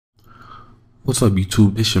What's up,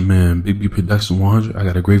 YouTube? This your man, Big B Production 100. I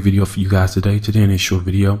got a great video for you guys today. Today in this short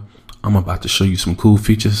video, I'm about to show you some cool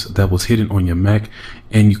features that was hidden on your Mac,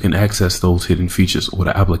 and you can access those hidden features with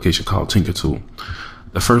an application called Tinker Tool.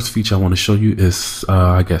 The first feature I want to show you is,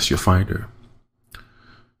 I guess, your Finder.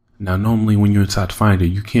 Now, normally when you're inside Finder,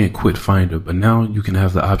 you can't quit Finder, but now you can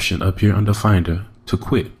have the option up here under Finder to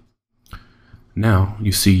quit. Now,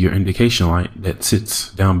 you see your indication light that sits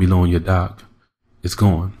down below in your dock. It's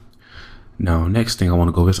gone. Now, next thing I want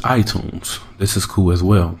to go is iTunes. This is cool as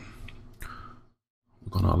well. We're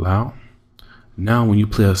going to allow. Now, when you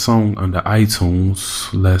play a song under iTunes,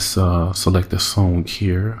 let's select a song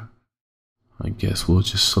here. I guess we'll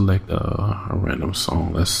just select a random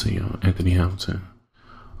song. Let's see, Anthony Hamilton.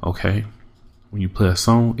 Okay. When you play a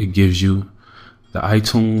song, it gives you the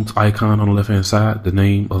iTunes icon on the left-hand side, the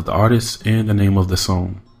name of the artist, and the name of the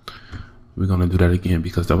song. We're going to do that again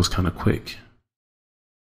because that was kind of quick.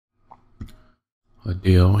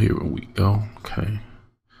 Adele, here we go. Okay.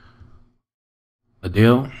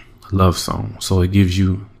 Adele, love song. So it gives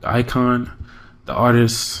you the icon, the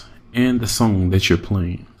artist, and the song that you're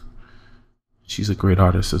playing. She's a great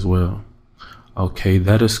artist as well. Okay,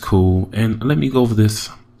 that is cool. And let me go over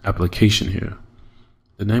this application here.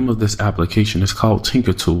 The name of this application is called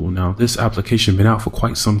Tinker Tool. Now, this application been out for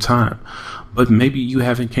quite some time, but maybe you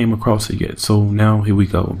haven't came across it yet. So now here we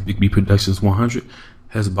go. Big B Productions 100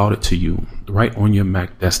 has brought it to you right on your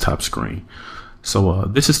Mac desktop screen. So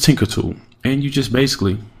this is Tinker Tool, and you just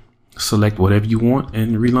basically select whatever you want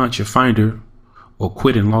and relaunch your Finder or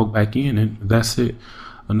quit and log back in, and that's it.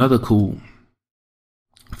 Another cool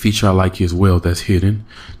feature I like as well that's hidden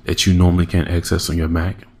that you normally can't access on your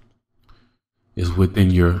Mac is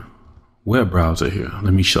within your web browser here.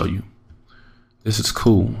 Let me show you. This is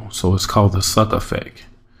cool. So it's called the suck effect.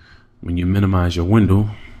 When you minimize your window,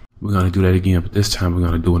 we're going to do that again, but this time we're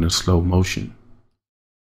going to do it in slow motion.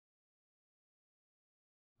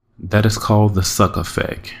 That is called the suck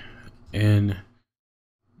effect. And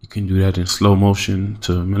you can do that in slow motion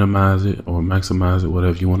to minimize it or maximize it,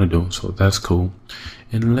 whatever you want to do. So that's cool.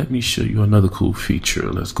 And let me show you another cool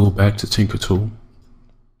feature. Let's go back to Tinker Tool.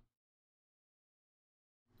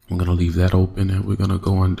 I'm going to leave that open, and we're going to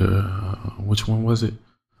go under, which one was it?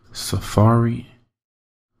 Safari.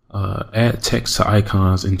 Add text to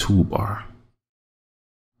icons in toolbar.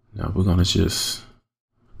 Now we're going to just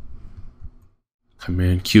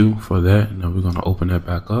Command Q for that. Now we're going to open that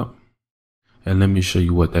back up, and let me show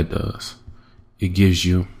you what that does. It gives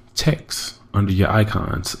you text under your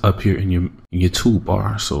icons up here in your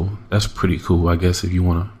toolbar. So that's pretty cool. I guess if you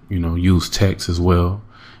want to, use text as well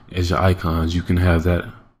as your icons, you can have that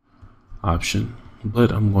option,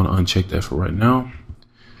 but I'm going to uncheck that for right now.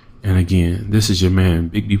 And again, this is your man,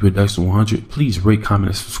 Big B Production 100. Please rate, comment,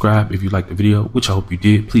 and subscribe if you liked the video, which I hope you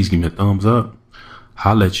did. Please give me a thumbs up.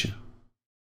 Holla at you.